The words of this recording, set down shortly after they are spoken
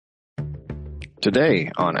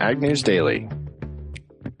Today on Ag News Daily.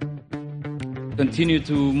 Continue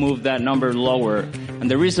to move that number lower. And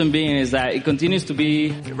the reason being is that it continues to be,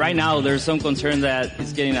 right now there's some concern that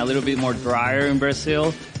it's getting a little bit more drier in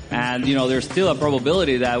Brazil. And, there's still a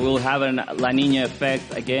probability that we'll have a La Niña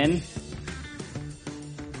effect again.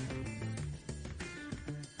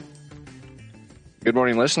 Good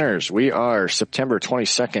morning, listeners. We are September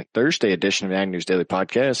 22nd, Thursday edition of the Ag News Daily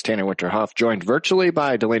Podcast. Tanner Winterhoff joined virtually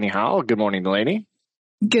by Delaney Howell. Good morning, Delaney.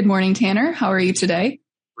 Good morning, Tanner. How are you today?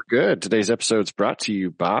 We're good. Today's episode is brought to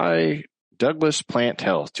you by Douglas Plant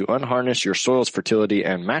Health. To unharness your soil's fertility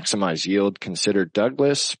and maximize yield, consider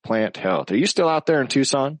Douglas Plant Health. Are you still out there in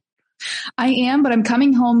Tucson? I am, but I'm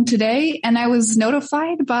coming home today, and I was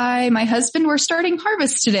notified by my husband we're starting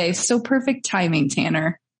harvest today. So perfect timing,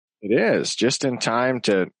 Tanner. It is. Just in time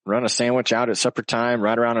to run a sandwich out at supper time,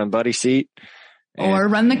 ride around on a buddy seat. Or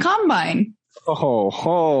run the combine.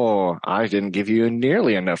 I didn't give you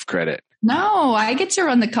nearly enough credit. No, I get to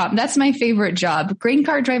run the combine. That's my favorite job. Grain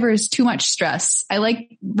cart driver is too much stress. I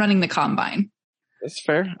like running the combine. That's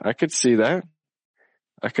fair. I could see that.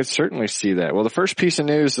 I could certainly see that. Well, the first piece of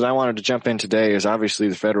news that I wanted to jump in today is obviously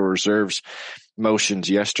the Federal Reserve's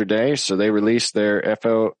motions yesterday. So they released their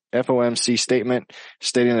FOMC statement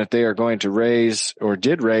stating that they are going to raise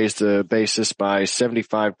the basis by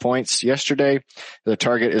 75 points yesterday. The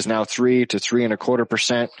target is now 3 to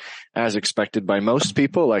 3.25%, as expected by most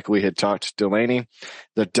people, like we had talked to Delaney.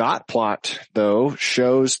 The dot plot, though,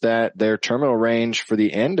 shows that their terminal range for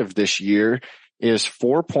the end of this year is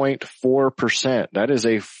 4.4%. That is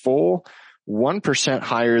a full 1%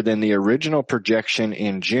 higher than the original projection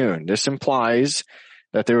in June. This implies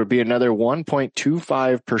that there would be another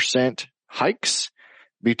 1.25% hikes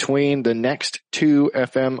between the next two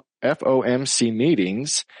FOMC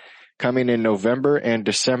meetings coming in November and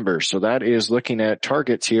December. So that is looking at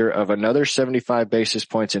targets here of another 75 basis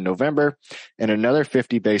points in November and another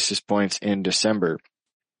 50 basis points in December.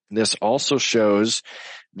 This also shows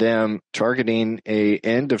them targeting a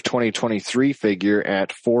end of 2023 figure at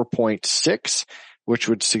 4.6, which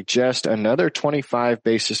would suggest another 25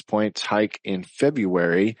 basis points hike in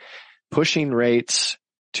February, pushing rates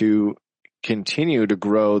to continue to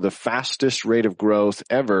grow the fastest rate of growth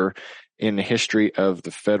ever in the history of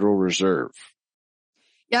the Federal Reserve.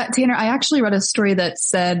 Yeah, Tanner, I actually read a story that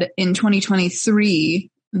said in 2023,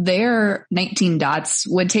 their 19 dots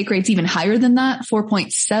would take rates even higher than that,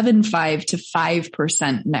 4.75 to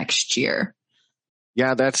 5% next year.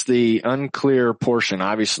 Yeah, that's the unclear portion.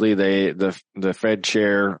 Obviously, the Fed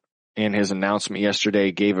chair in his announcement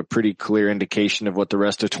yesterday gave a pretty clear indication of what the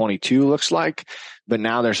rest of 22 looks like. But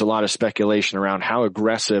now there's a lot of speculation around how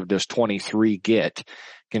aggressive does 23 get,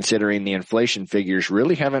 considering the inflation figures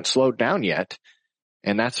really haven't slowed down yet.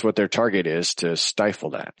 And that's what their target is, to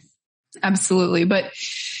stifle that. Absolutely. But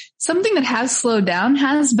something that has slowed down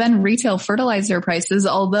has been retail fertilizer prices,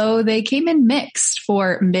 although they came in mixed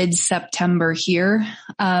for mid-September here.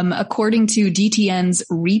 According to DTN's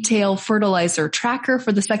retail fertilizer tracker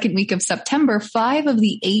for the second week of September, 5 of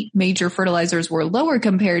the 8 major fertilizers were lower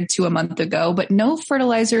compared to a month ago, but no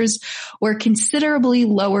fertilizers were considerably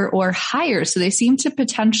lower or higher. So they seem to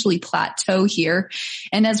potentially plateau here.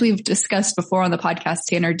 And as we've discussed before on the podcast,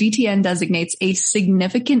 Tanner, DTN designates a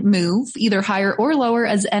significant move, either higher or lower,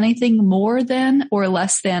 as anything more than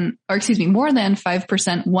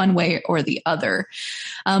 5% one way or the other.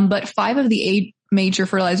 But 5 of the 8 major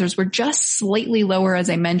fertilizers were just slightly lower, as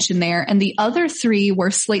I mentioned there, and the other 3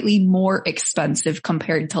 were slightly more expensive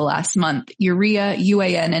compared to last month. Urea,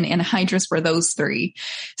 UAN, and anhydrous were those 3.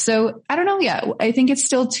 So I don't know yet. I think it's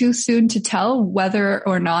still too soon to tell whether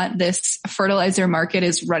or not this fertilizer market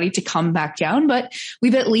is ready to come back down, but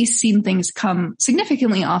we've at least seen things come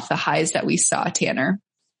significantly off the highs that we saw, Tanner.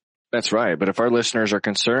 That's right. But if our listeners are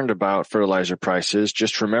concerned about fertilizer prices,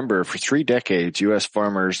 just remember, for 3 decades, U.S.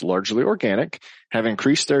 farmers, largely organic, have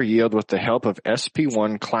increased their yield with the help of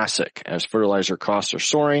SP1 Classic. As fertilizer costs are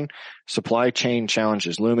soaring, supply chain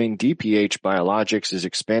challenges looming, DPH Biologics is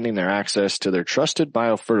expanding their access to their trusted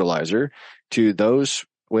biofertilizer to those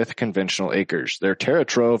with conventional acres. Their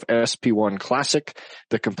TerraTrove SP1 Classic,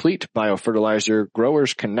 the complete biofertilizer,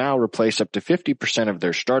 growers can now replace up to 50% of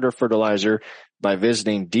their starter fertilizer by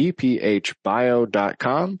visiting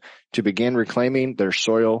dphbio.com to begin reclaiming their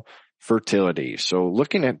soil fertility. So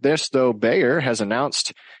looking at this, though, Bayer has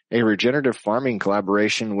announced a regenerative farming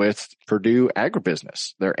collaboration with Purdue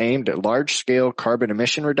Agribusiness. They're aimed at large-scale carbon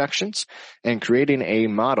emission reductions and creating a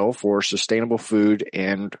model for sustainable food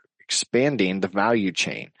and expanding the value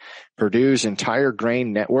chain. Purdue's entire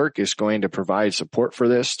grain network is going to provide support for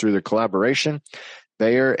this through the collaboration.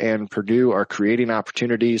 Bayer and Purdue are creating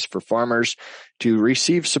opportunities for farmers to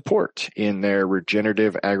receive support in their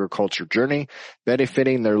regenerative agriculture journey,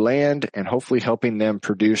 benefiting their land and hopefully helping them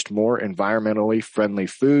produce more environmentally friendly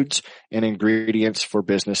foods and ingredients for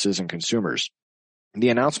businesses and consumers. The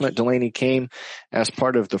announcement, Delaney, came as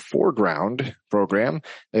part of the Foreground program.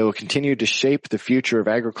 They will continue to shape the future of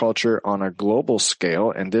agriculture on a global scale,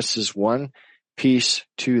 and this is one piece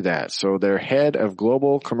to that. So their head of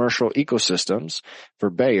global commercial ecosystems for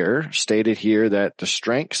Bayer stated here that the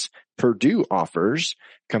strengths Purdue offers,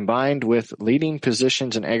 combined with leading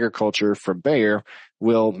positions in agriculture from Bayer,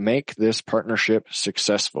 will make this partnership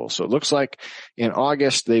successful. So it looks like in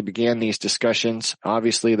August they began these discussions.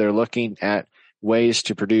 Obviously, they're looking at ways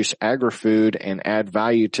to produce agri-food and add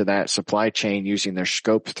value to that supply chain using their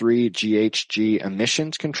Scope 3 GHG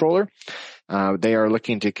emissions controller. They are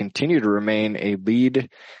looking to continue to remain a lead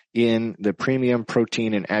in the premium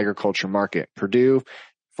protein and agriculture market. Purdue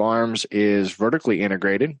Farms is vertically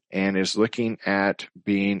integrated and is looking at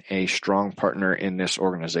being a strong partner in this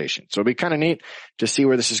organization. So it'll be kind of neat to see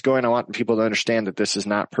where this is going. I want people to understand that this is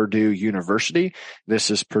not Purdue University. This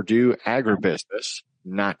is Purdue Agribusiness,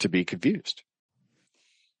 not to be confused.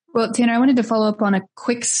 Well, Tanner, I wanted to follow up on a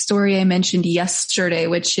quick story I mentioned yesterday,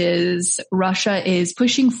 which is Russia is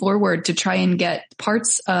pushing forward to try and get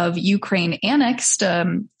parts of Ukraine annexed,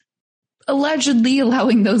 allegedly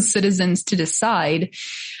allowing those citizens to decide.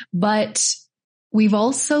 But we've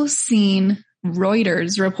also seen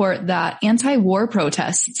Reuters report that anti-war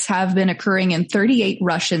protests have been occurring in 38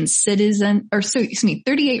 Russian cities,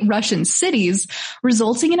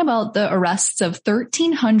 resulting in about the arrests of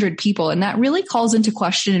 1,300 people. And that really calls into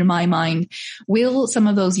question in my mind, will some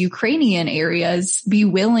of those Ukrainian areas be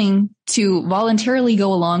willing to voluntarily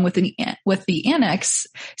go along with the annex,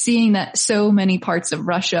 seeing that so many parts of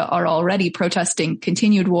Russia are already protesting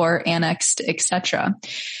continued war, annexed, etc.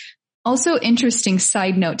 Also interesting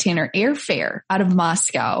side note, Tanner, airfare out of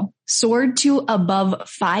Moscow soared to above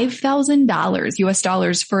 $5,000 US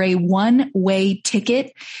dollars for a one-way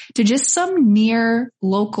ticket to just some near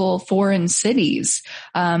local foreign cities,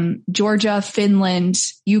 Georgia, Finland,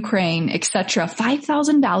 Ukraine, etc.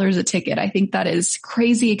 $5,000 a ticket. I think that is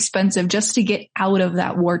crazy expensive just to get out of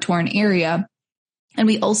that war-torn area. And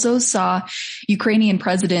we also saw Ukrainian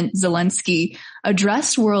President Zelensky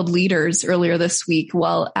address world leaders earlier this week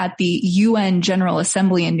while at the UN General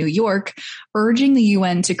Assembly in New York, urging the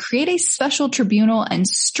UN to create a special tribunal and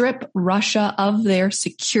strip Russia of their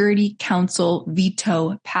Security Council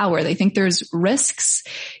veto power. They think there's risks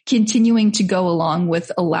continuing to go along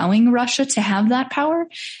with allowing Russia to have that power,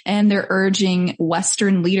 and they're urging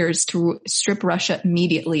Western leaders to strip Russia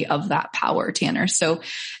immediately of that power, Tanner. So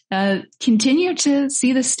continue to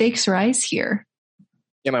see the stakes rise here.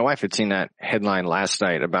 Yeah, my wife had seen that headline last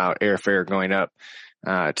night about airfare going up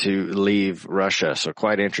to leave Russia. So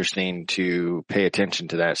quite interesting to pay attention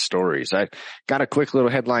to that story. So I got a quick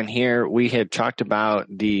little headline here. We had talked about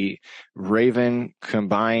the Raven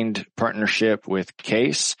combined partnership with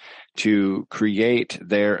Case to create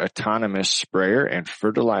their autonomous sprayer and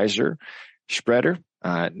fertilizer spreader.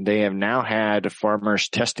 They have now had farmers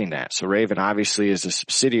testing that. So Raven obviously is a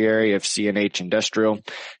subsidiary of CNH Industrial,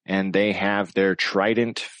 and they have their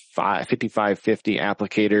Trident 5550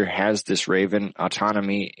 applicator has this Raven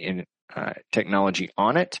autonomy in technology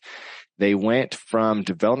on it. They went from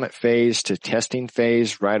development phase to testing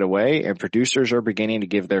phase right away, and producers are beginning to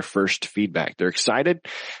give their first feedback. They're excited.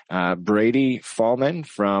 Brady Fallman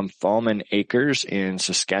from Fallman Acres in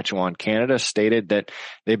Saskatchewan, Canada, stated that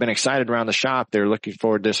they've been excited around the shop. They're looking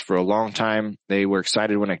forward to this for a long time. They were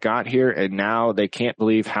excited when it got here, and now they can't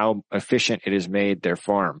believe how efficient it has made their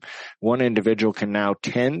farm. One individual can now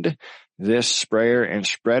tend this sprayer and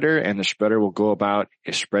spreader, and the spreader will go about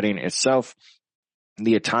spreading itself.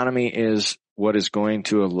 The autonomy is what is going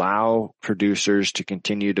to allow producers to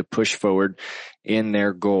continue to push forward in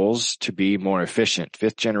their goals to be more efficient.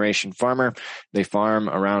 Fifth generation farmer. They farm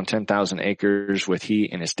around 10,000 acres with he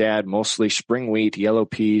and his dad, mostly spring wheat, yellow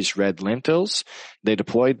peas, red lentils. They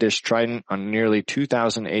deployed this Trident on nearly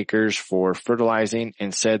 2,000 acres for fertilizing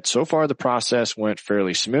and said so far the process went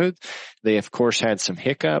fairly smooth. They of course had some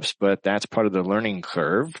hiccups, but that's part of the learning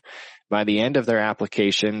curve. By the end of their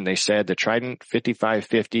application, they said the Trident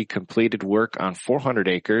 5550 completed work on 400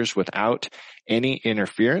 acres without any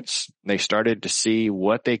interference. They started to see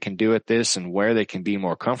what they can do at this and where they can be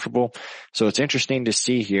more comfortable. So it's interesting to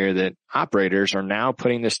see here that operators are now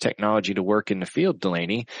putting this technology to work in the field,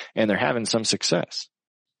 Delaney, and they're having some success.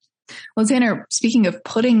 Well, Tanner, speaking of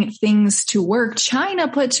putting things to work, China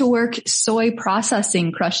put to work soy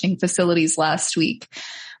processing crushing facilities last week.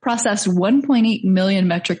 processed 1.8 million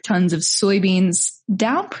metric tons of soybeans,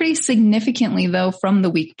 down pretty significantly though from the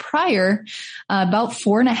week prior, about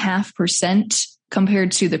 4.5%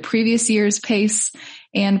 compared to the previous year's pace.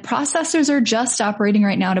 And processors are just operating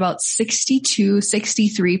right now at about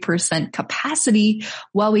 63% capacity.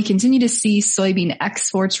 While we continue to see soybean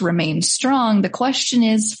exports remain strong, the question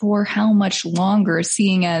is for how much longer,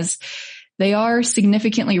 seeing as they are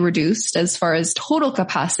significantly reduced as far as total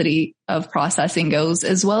capacity of processing goes,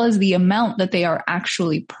 as well as the amount that they are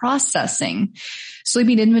actually processing.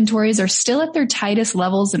 Soybean inventories are still at their tightest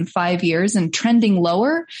levels in 5 years and trending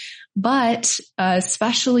lower. But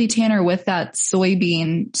especially, Tanner, with that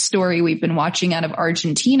soybean story we've been watching out of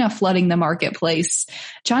Argentina flooding the marketplace,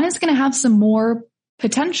 China's going to have some more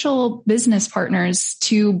potential business partners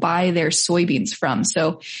to buy their soybeans from.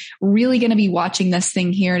 So really going to be watching this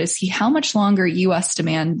thing here to see how much longer U.S.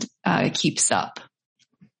 demand keeps up.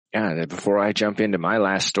 Yeah, before I jump into my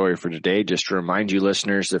last story for today, just to remind you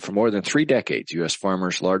listeners that for more than 3 decades, U.S.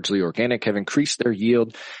 farmers, largely organic, have increased their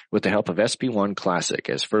yield with the help of SB1 Classic.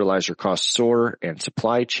 As fertilizer costs soar and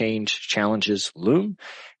supply chain challenges loom,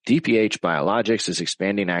 DPH Biologics is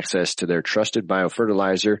expanding access to their trusted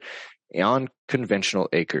biofertilizer on conventional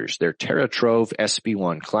acres. Their TerraTrove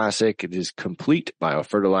SB1 Classic, it is complete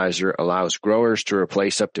biofertilizer, allows growers to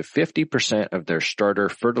replace up to 50% of their starter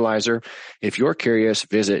fertilizer. If you're curious,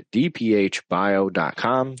 visit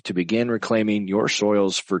dphbio.com to begin reclaiming your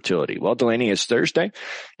soil's fertility. Well, Delaney, it's Thursday,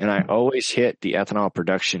 and I always hit the ethanol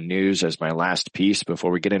production news as my last piece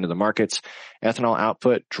before we get into the markets. Ethanol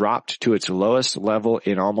output dropped to its lowest level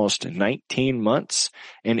in almost 19 months,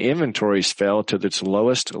 and inventories fell to its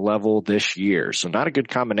lowest level this year. So not a good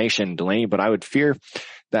combination, Delaney, but I would fear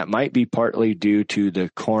that might be partly due to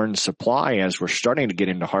the corn supply. As we're starting to get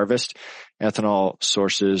into harvest, ethanol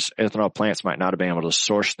plants might not have been able to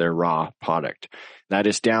source their raw product. That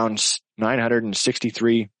is down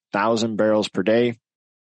 963,000 barrels per day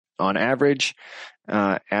on average.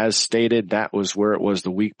 As stated, that was where it was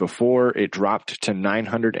the week before. It dropped to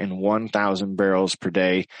 901,000 barrels per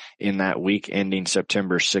day in that week ending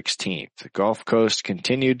September 16th. The Gulf Coast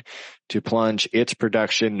continued to plunge its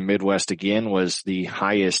production. The Midwest again was the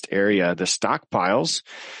highest area. The stockpiles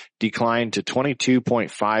declined to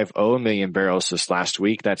 22.50 million barrels this last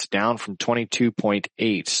week. That's down from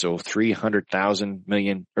 22.8, so 300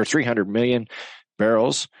 million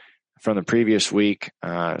barrels from the previous week.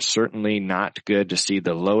 Certainly not good to see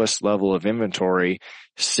the lowest level of inventory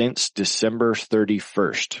since December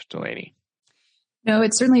 31st, Delaney. No,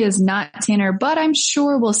 it certainly is not, Tanner, but I'm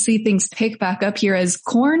sure we'll see things pick back up here as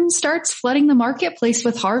corn starts flooding the marketplace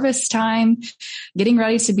with harvest time, getting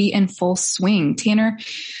ready to be in full swing. Tanner,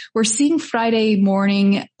 we're seeing Friday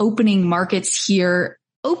morning opening markets here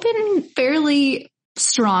open fairly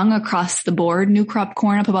strong across the board. New crop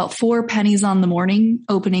corn up about 4 pennies on the morning,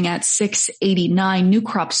 opening at $6.89. New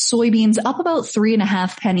crop soybeans up about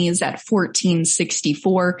 3.5 pennies at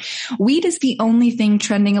 $14.64. Wheat is the only thing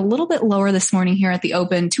trending a little bit lower this morning here at the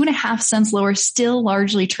open, 2.5 cents lower, still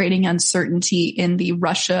largely trading uncertainty in the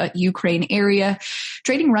Russia-Ukraine area,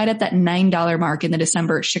 trading right at that $9 mark in the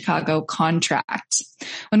December Chicago contract.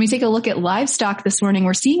 When we take a look at livestock this morning,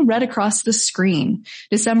 we're seeing red across the screen.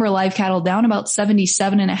 December live cattle down about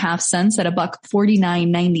 77.5 cents at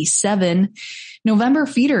 $149.97. November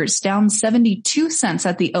feeders down 72 cents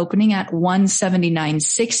at the opening at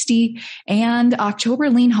 $179.60. And October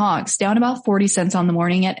lean hogs down about 40 cents on the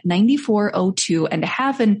morning at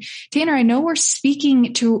 94.02.5. And Tanner, I know we're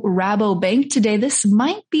speaking to Rabobank today. This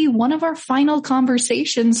might be one of our final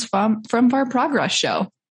conversations from our Progress show.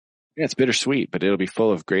 Yeah, it's bittersweet, but it'll be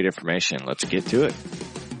full of great information. Let's get to it.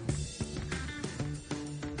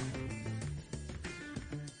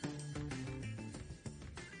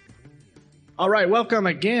 All right, welcome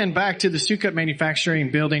again back to the Sukup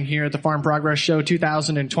Manufacturing building here at the Farm Progress Show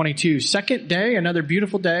 2022. Second day, another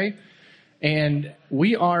beautiful day, and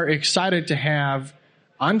we are excited to have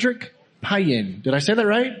Andrik Payin. Did I say that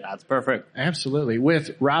right? That's perfect. Absolutely.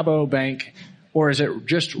 With Rabobank, or is it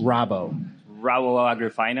just Rabo? Rabo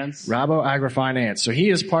AgriFinance. Rabo AgriFinance. So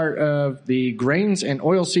he is part of the Grains and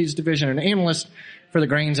Oilseeds division, an analyst for the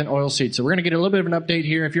grains and oilseeds. So we're going to get a little bit of an update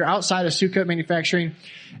here. If you're outside of Sukup Manufacturing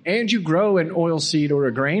and you grow an oilseed or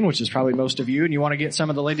a grain, which is probably most of you, and you want to get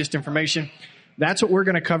some of the latest information, that's what we're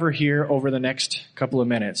going to cover here over the next couple of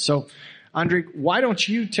minutes. So, Andrik, why don't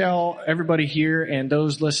you tell everybody here and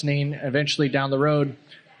those listening eventually down the road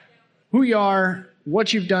who you are,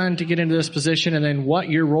 what you've done to get into this position, and then what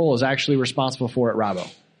your role is actually responsible for at Rabo.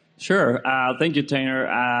 Sure. Thank you, Tanner.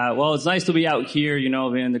 Well, it's nice to be out here,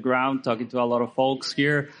 being in the ground, talking to a lot of folks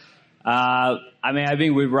here. I mean, I've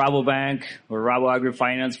been with Rabobank or Rabo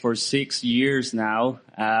AgriFinance for 6 years now.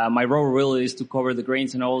 My role really is to cover the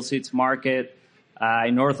grains and oilseeds market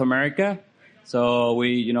in North America. So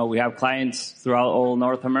we have clients throughout all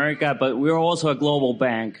North America, but we're also a global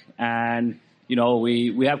bank. And,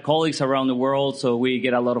 we have colleagues around the world, so we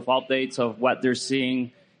get a lot of updates of what they're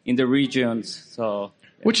seeing in the regions. So,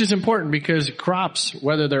 which is important because crops,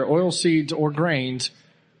 whether they're oilseeds or grains,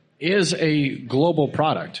 is a global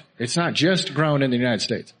product. It's not just grown in the United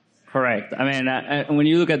States. Correct. I mean, when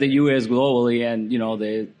you look at the U.S. globally, and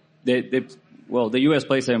the U.S.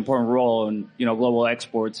 plays an important role in global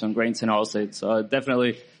exports on grains and oilseeds. So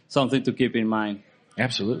definitely something to keep in mind.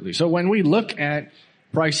 Absolutely. So when we look at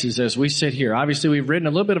prices as we sit here, obviously we've ridden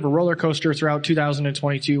a little bit of a roller coaster throughout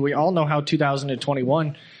 2022. We all know how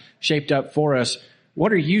 2021 shaped up for us.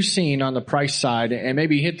 What are you seeing on the price side, and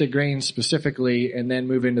maybe hit the grains specifically and then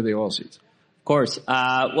move into the oilseeds? Of course.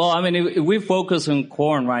 If we focus on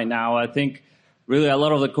corn right now, I think really a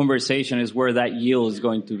lot of the conversation is where that yield is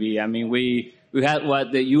going to be. I mean, we had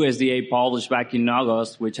what the USDA published back in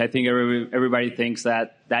August, which I think everybody thinks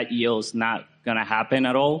that yield is not going to happen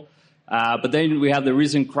at all. But then we have the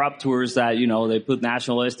recent crop tours that, they put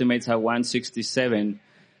national estimates at 167.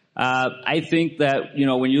 I think that,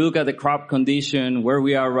 when you look at the crop condition, where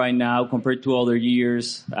we are right now compared to other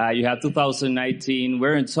years, you have 2019,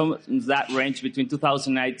 we're in that range between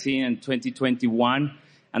 2019 and 2021.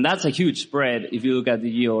 And that's a huge spread if you look at the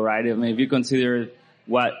yield, right? I mean, if you consider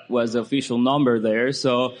what was the official number there.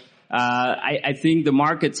 So, I think the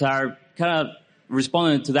markets are kind of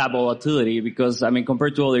responding to that volatility because,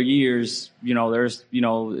 compared to other years, there's,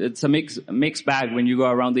 it's a mixed bag when you go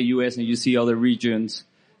around the U.S. and you see other regions.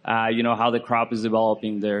 How the crop is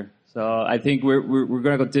developing there. So I think we're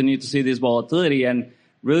going to continue to see this volatility, and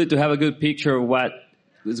really to have a good picture of what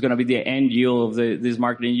is going to be the end yield of this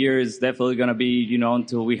marketing year is definitely going to be,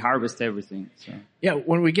 until we harvest everything. So. Yeah.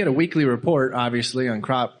 When we get a weekly report, obviously on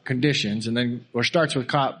crop conditions, and then or starts with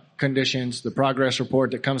crop conditions, the progress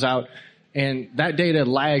report that comes out, and that data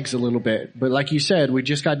lags a little bit. But like you said, we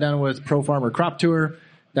just got done with Pro Farmer Crop Tour.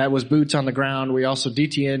 That was boots on the ground. We also,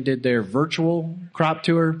 DTN did their virtual crop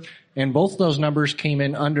tour, and both those numbers came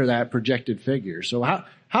in under that projected figure. So how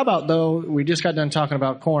about, though, we just got done talking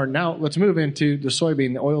about corn. Now let's move into the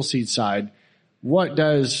soybean, the oilseed side. What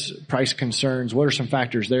does price concerns, what are some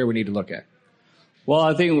factors there we need to look at? Well,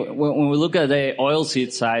 I think when we look at the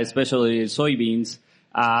oilseed side, especially soybeans,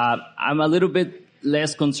 I'm a little bit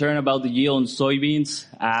less concerned about the yield on soybeans.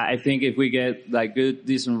 I think if we get good,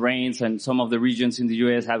 decent rains, and some of the regions in the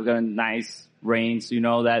U.S. have gotten nice rains,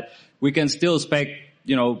 that we can still expect,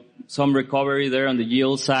 some recovery there on the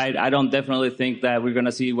yield side. I don't definitely think that we're going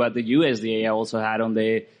to see what the USDA also had on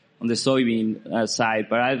the soybean side,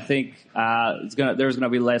 but I think there's going to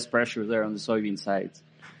be less pressure there on the soybean side.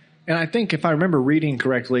 And I think if I remember reading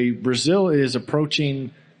correctly, Brazil is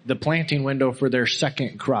approaching the planting window for their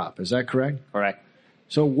second crop. Is that correct? Correct.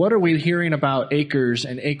 So what are we hearing about acres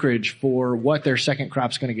and acreage for what their second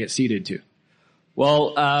crop's going to get seeded to?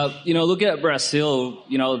 Well, look at Brazil,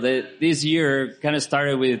 this year kind of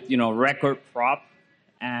started with, record crop.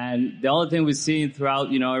 And the only thing we've seen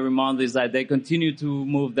throughout, every month is that they continue to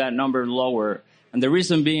move that number lower. And the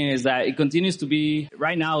reason being is that it continues to be,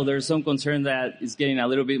 right now, there's some concern that it's getting a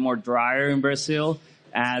little bit more drier in Brazil.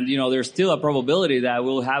 And, there's still a probability that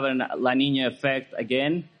we'll have a La Nina effect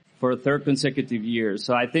again for a third consecutive year.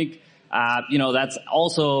 So I think, that's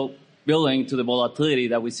also building to the volatility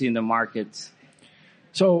that we see in the markets.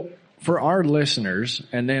 So for our listeners,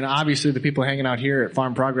 and then obviously the people hanging out here at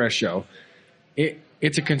Farm Progress Show,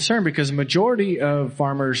 it's a concern because the majority of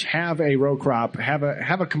farmers have a row crop, have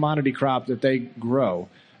a commodity crop that they grow.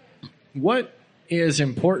 What is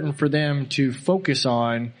important for them to focus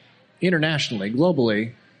on internationally,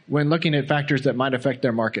 globally, when looking at factors that might affect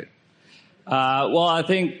their market? Well, I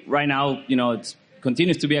think right now, it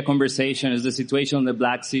continues to be a conversation is the situation in the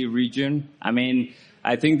Black Sea region.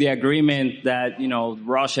 I think the agreement that,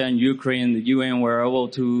 Russia and Ukraine, the UN were able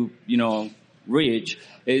to, reach,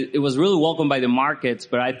 it was really welcomed by the markets,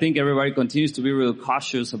 but I think everybody continues to be really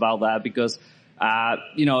cautious about that because, at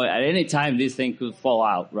any time this thing could fall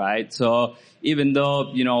out, right? So even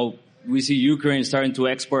though, we see Ukraine starting to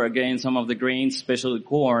export again some of the grains, especially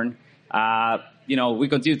corn, we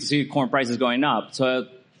continue to see corn prices going up. So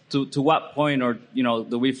to what point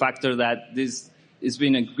do we factor that this has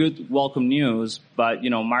been a good welcome news, but,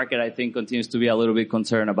 market, I think, continues to be a little bit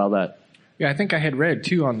concerned about that. Yeah, I think I had read,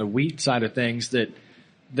 too, on the wheat side of things that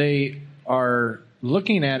they are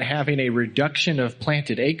looking at having a reduction of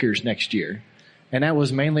planted acres next year. And that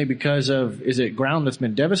was mainly because of, is it ground that's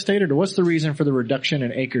been devastated, or what's the reason for the reduction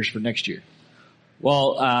in acres for next year?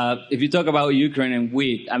 Well, if you talk about Ukraine and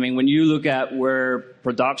wheat, I mean, when you look at where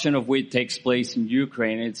production of wheat takes place in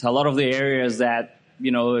Ukraine, it's a lot of the areas that,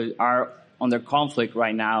 are under conflict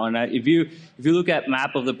right now. And if you look at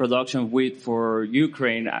map of the production of wheat for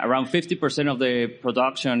Ukraine, around 50% of the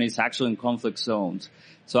production is actually in conflict zones.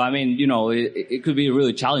 So, I mean, it could be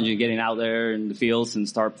really challenging getting out there in the fields and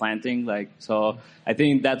start planting. So I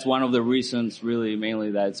think that's one of the reasons really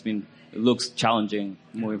mainly that it looks challenging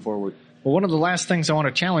moving forward. Well, one of the last things I want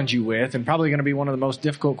to challenge you with, and probably going to be one of the most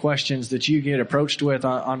difficult questions that you get approached with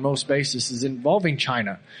on most bases, is involving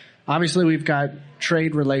China. Obviously, we've got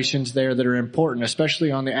trade relations there that are important,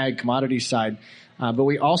 especially on the ag commodity side. But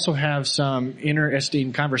we also have some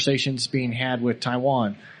interesting conversations being had with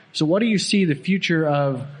Taiwan. So what do you see the future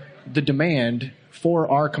of the demand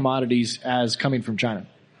for our commodities as coming from China?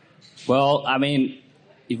 Well, I mean,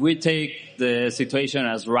 if we take the situation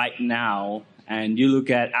as right now, and you look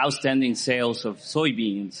at outstanding sales of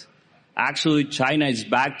soybeans, actually China is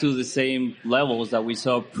back to the same levels that we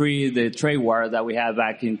saw pre the trade war that we had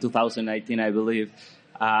back in 2019, I believe.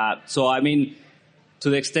 So I mean, to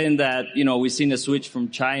the extent that, we've seen a switch from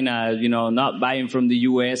China, not buying from the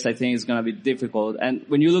U.S., I think it's going to be difficult. And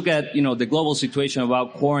when you look at, the global situation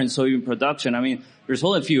about corn and soybean production, I mean, there's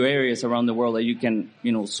only a few areas around the world that you can,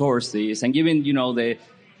 source these. And given,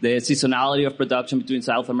 the seasonality of production between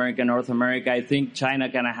South America and North America, I think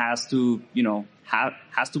China kind of has to,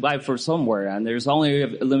 has to buy for somewhere, and there's only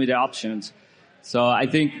limited options. So I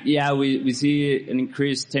think, we see an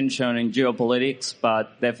increased tension in geopolitics,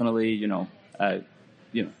 but definitely,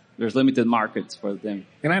 there's limited markets for them.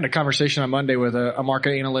 And I had a conversation on Monday with a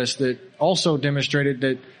market analyst that also demonstrated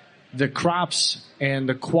that the crops and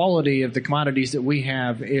the quality of the commodities that we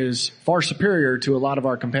have is far superior to a lot of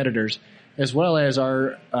our competitors, as well as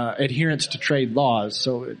our adherence to trade laws.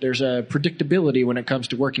 So there's a predictability when it comes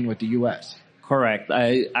to working with the U.S. Correct.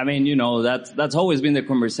 I mean, that's always been the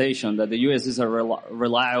conversation, that the U.S. is a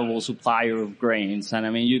reliable supplier of grains. And I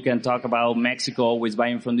mean, you can talk about Mexico always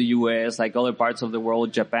buying from the U.S., like other parts of the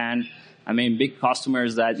world, Japan. I mean, big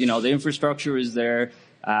customers that, the infrastructure is there.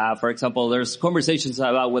 For example, there's conversations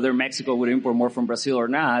about whether Mexico would import more from Brazil or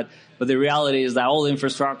not. But the reality is that all the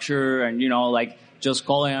infrastructure and, just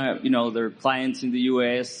calling, their clients in the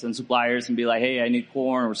U.S. and suppliers and be like, hey, I need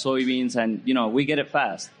corn or soybeans, and, we get it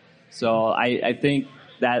fast. So I think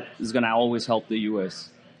that is going to always help the U.S.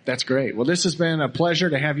 That's great. Well, this has been a pleasure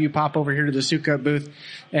to have you pop over here to the Sukup booth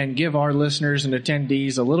and give our listeners and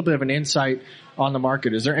attendees a little bit of an insight on the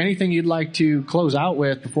market. Is there anything you'd like to close out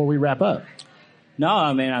with before we wrap up? No,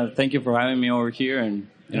 I mean, thank you for having me over here, and,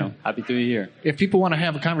 happy to be here. If people want to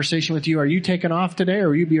have a conversation with you, are you taking off today, or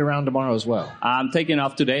will you be around tomorrow as well? I'm taking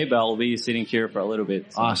off today, but I'll be sitting here for a little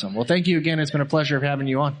bit. So. Awesome. Well, thank you again. It's been a pleasure of having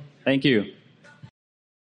you on. Thank you.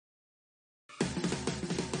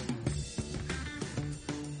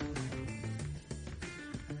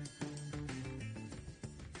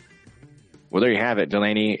 Well, there you have it,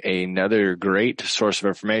 Delaney, another great source of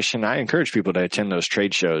information. I encourage people to attend those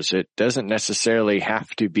trade shows. It doesn't necessarily have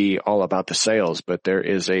to be all about the sales, but there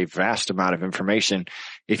is a vast amount of information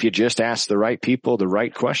if you just ask the right people the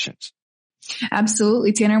right questions.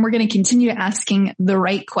 Absolutely, Tanner. We're going to continue asking the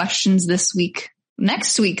right questions this week.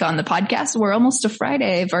 Next week on the podcast, we're almost to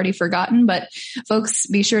Friday. I've already forgotten, but folks,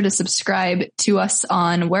 be sure to subscribe to us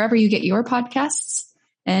on wherever you get your podcasts.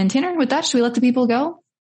 And Tanner, with that, should we let the people go?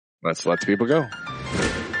 Let's let the people go.